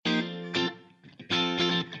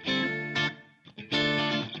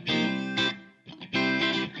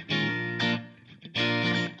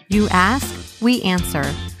You ask, we answer.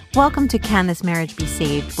 Welcome to Can This Marriage Be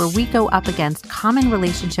Saved, where we go up against common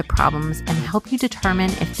relationship problems and help you determine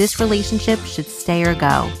if this relationship should stay or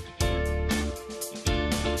go.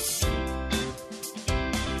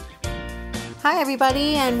 Hi,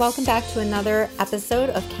 everybody, and welcome back to another episode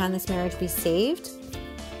of Can This Marriage Be Saved?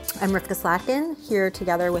 I'm Rivka Slatkin, here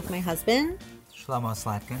together with my husband, Shlomo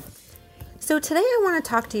Slatkin. So today I want to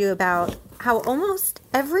talk to you about how almost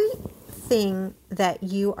everything that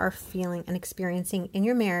you are feeling and experiencing in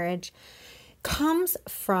your marriage comes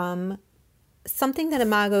from something that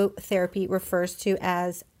Imago therapy refers to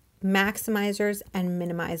as maximizers and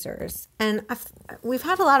minimizers. And we've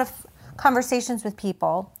had a lot of conversations with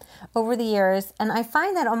people over the years, and I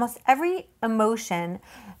find that almost every emotion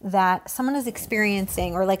that someone is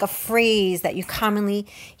experiencing, or like a phrase that you commonly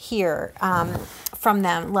hear from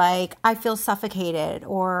them, like I feel suffocated,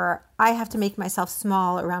 or I have to make myself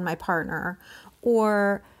small around my partner,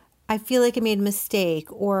 or I feel like I made a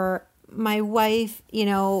mistake, or my wife,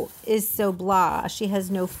 is so blah, she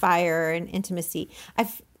has no fire and intimacy.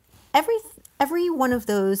 Every one of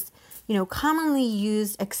those, commonly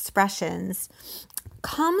used expressions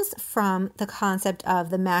comes from the concept of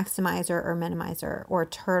the maximizer or minimizer, or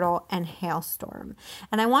turtle and hailstorm.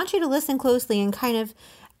 And I want you to listen closely and kind of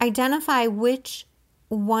identify which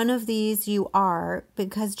one of these you are,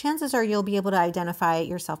 because chances are you'll be able to identify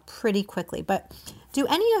yourself pretty quickly. But do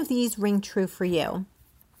any of these ring true for you?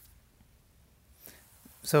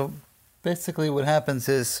 So basically what happens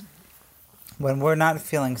is when we're not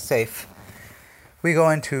feeling safe, we go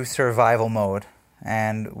into survival mode.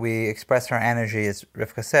 And we express our energy, as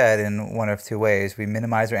Rivka said, in one of two ways. We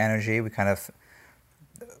minimize our energy. We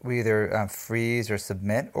either freeze or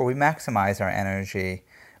submit, or we maximize our energy.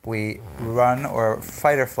 We run or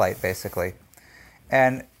fight or flight, basically.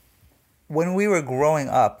 And when we were growing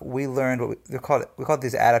up, we learned what we called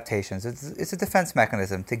these adaptations. It's a defense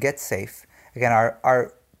mechanism to get safe. Again,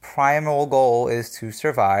 our primal goal is to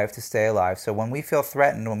survive, to stay alive. So when we felt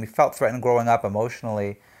threatened growing up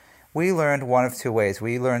emotionally, we learned one of two ways.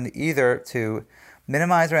 We learned either to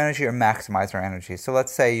minimize our energy or maximize our energy. So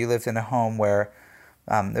let's say you lived in a home where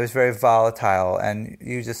it was very volatile and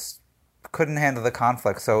you just couldn't handle the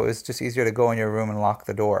conflict, so it was just easier to go in your room and lock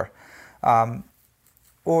the door.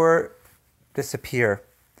 Or disappear.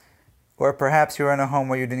 Or perhaps you were in a home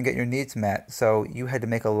where you didn't get your needs met, so you had to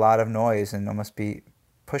make a lot of noise and almost be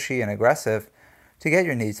pushy and aggressive to get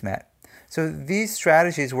your needs met. So these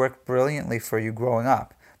strategies worked brilliantly for you growing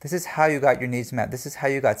up. This is how you got your needs met. This is how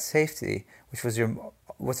you got safety,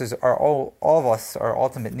 which is all of us, our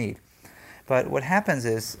ultimate need. But what happens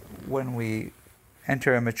is when we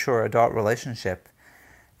enter a mature adult relationship,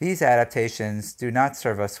 these adaptations do not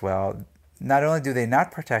serve us well. Not only do they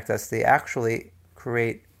not protect us, they actually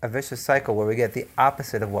create a vicious cycle where we get the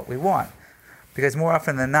opposite of what we want. Because more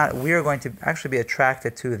often than not, we are going to actually be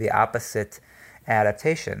attracted to the opposite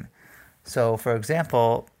adaptation. So, for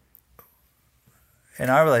example, in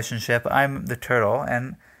our relationship, I'm the turtle,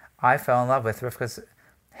 and I fell in love with Rivka's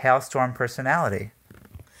hailstorm personality.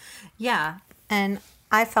 Yeah, and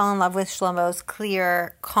I fell in love with Shlomo's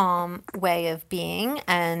clear, calm way of being,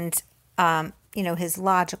 and his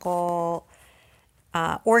logical,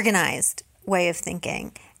 organized way of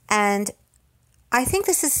thinking. And I think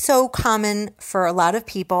this is so common for a lot of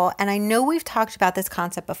people, and I know we've talked about this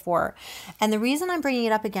concept before. And the reason I'm bringing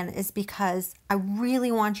it up again is because I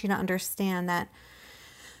really want you to understand that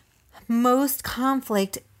most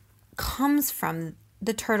conflict comes from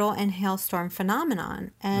the turtle and hailstorm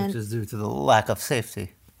phenomenon. Which is due to the lack of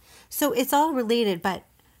safety. So it's all related, but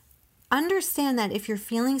understand that if you're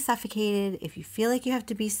feeling suffocated, if you feel like you have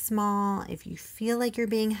to be small, if you feel like you're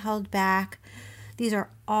being held back, these are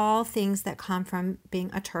all things that come from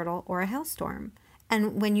being a turtle or a hailstorm.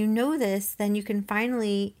 And when you know this, then you can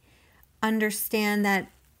finally understand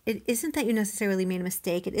that it isn't that you necessarily made a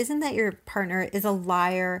mistake. It isn't that your partner is a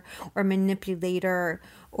liar or manipulator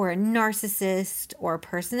or a narcissist or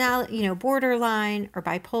personality, borderline or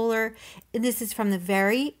bipolar. This is from the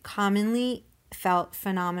very commonly felt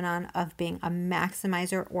phenomenon of being a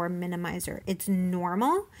maximizer or minimizer. It's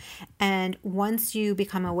normal. And once you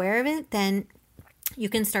become aware of it, then you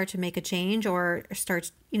can start to make a change or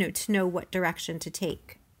start, to know what direction to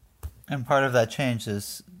take. And part of that change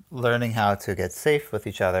is learning how to get safe with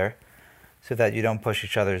each other so that you don't push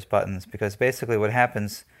each other's buttons. Because basically what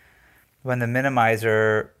happens when the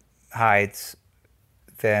minimizer hides,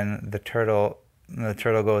 then the turtle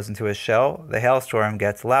goes into his shell, the hailstorm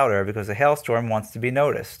gets louder because the hailstorm wants to be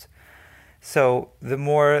noticed. So the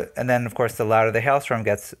more, and then of course the louder the hailstorm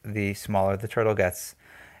gets, the smaller the turtle gets.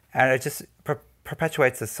 And it just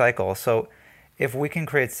perpetuates the cycle. So if we can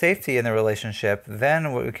create safety in the relationship,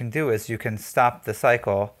 then what we can do is you can stop the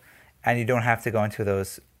cycle, and you don't have to go into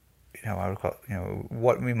those, I would call,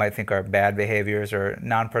 what we might think are bad behaviors or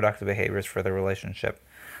non-productive behaviors for the relationship.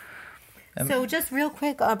 So just real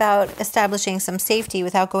quick about establishing some safety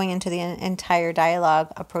without going into the entire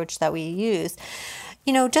dialogue approach that we use.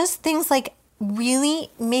 Just things like really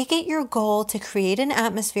make it your goal to create an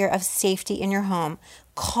atmosphere of safety in your home,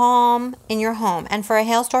 calm in your home. And for a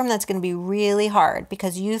hailstorm, that's going to be really hard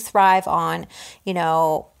because you thrive on,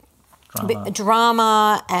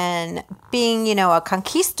 drama and being, a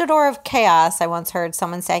conquistador of chaos, I once heard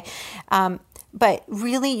someone say. But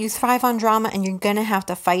really, you thrive on drama, and you're going to have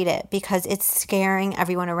to fight it because it's scaring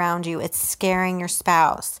everyone around you. It's scaring your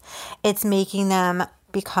spouse. It's making them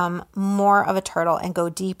become more of a turtle and go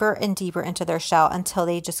deeper and deeper into their shell until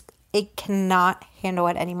it cannot handle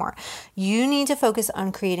it anymore. You need to focus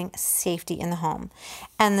on creating safety in the home.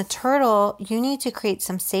 And the turtle, you need to create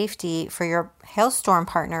some safety for your hailstorm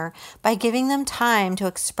partner by giving them time to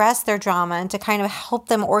express their drama and to kind of help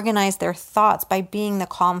them organize their thoughts by being the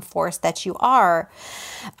calm force that you are,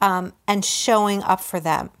 and showing up for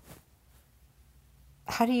them.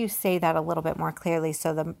 How do you say that a little bit more clearly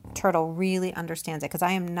so the turtle really understands it? Because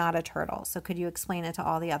I am not a turtle. So could you explain it to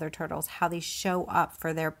all the other turtles, how they show up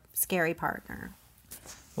for their scary partner?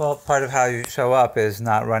 Well, part of how you show up is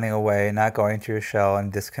not running away, not going to your shell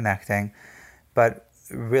and disconnecting, but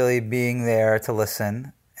really being there to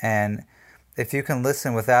listen. And if you can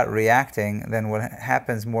listen without reacting, then what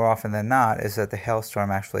happens more often than not is that the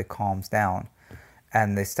hailstorm actually calms down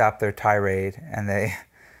and they stop their tirade and they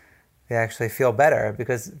actually feel better,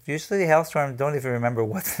 because usually the hailstorms don't even remember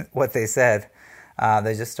what they said.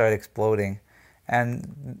 They just start exploding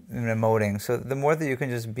and emoting. So the more that you can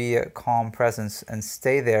just be a calm presence and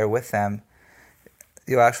stay there with them,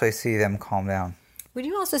 you'll actually see them calm down. Would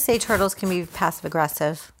you also say turtles can be passive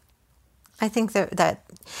aggressive? I think that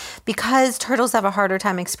because turtles have a harder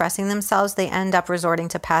time expressing themselves, they end up resorting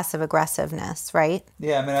to passive aggressiveness, right?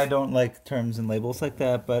 Yeah, I mean, I don't like terms and labels like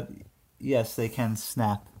that, but yes, they can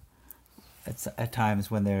snap. It's at times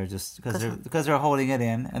when they're just because they're holding it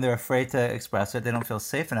in and they're afraid to express it. They don't feel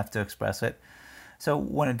safe enough to express it. So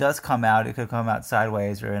when it does come out, it could come out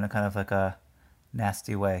sideways or in a kind of like a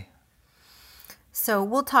nasty way. So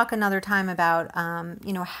we'll talk another time about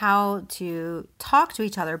how to talk to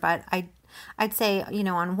each other. But I'd say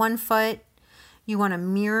on one foot, you want to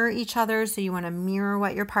mirror each other. So you want to mirror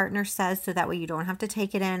what your partner says, so that way you don't have to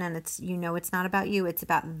take it in, and it's not about you, it's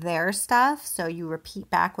about their stuff. So you repeat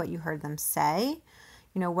back what you heard them say,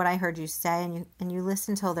 what I heard you say, and you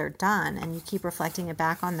listen till they're done, and you keep reflecting it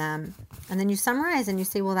back on them, and then you summarize and you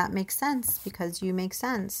say, well, that makes sense because you make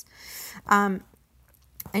sense. And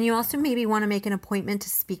you also maybe want to make an appointment to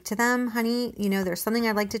speak to them. Honey, there's something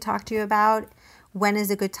I'd like to talk to you about. When is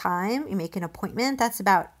a good time? You make an appointment. That's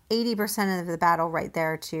about 80% of the battle right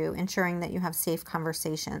there to ensuring that you have safe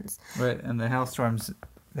conversations. Right, and the hailstorm is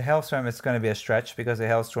going to be a stretch because the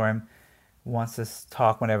hailstorm wants to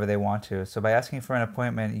talk whenever they want to. So by asking for an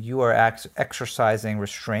appointment, you are exercising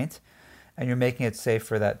restraint, and you're making it safe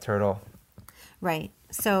for that turtle. Right.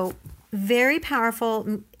 So very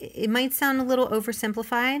powerful. It might sound a little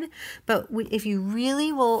oversimplified, but if you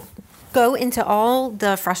really will go into all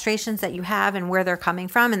the frustrations that you have and where they're coming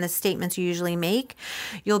from and the statements you usually make,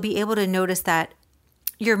 you'll be able to notice that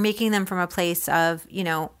you're making them from a place of,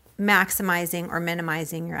 maximizing or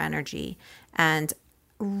minimizing your energy. And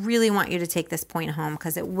really want you to take this point home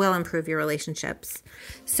because it will improve your relationships.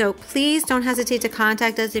 So please don't hesitate to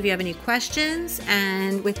contact us if you have any questions.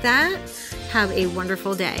 And with that, have a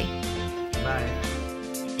wonderful day. Bye.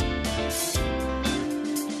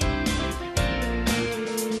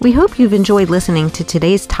 We hope you've enjoyed listening to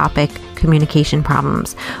today's topic, communication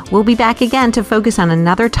problems. We'll be back again to focus on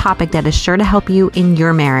another topic that is sure to help you in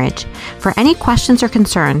your marriage. For any questions or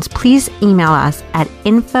concerns, please email us at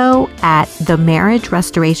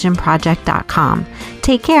info@themarriagerestorationproject.com.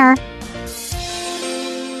 Take care.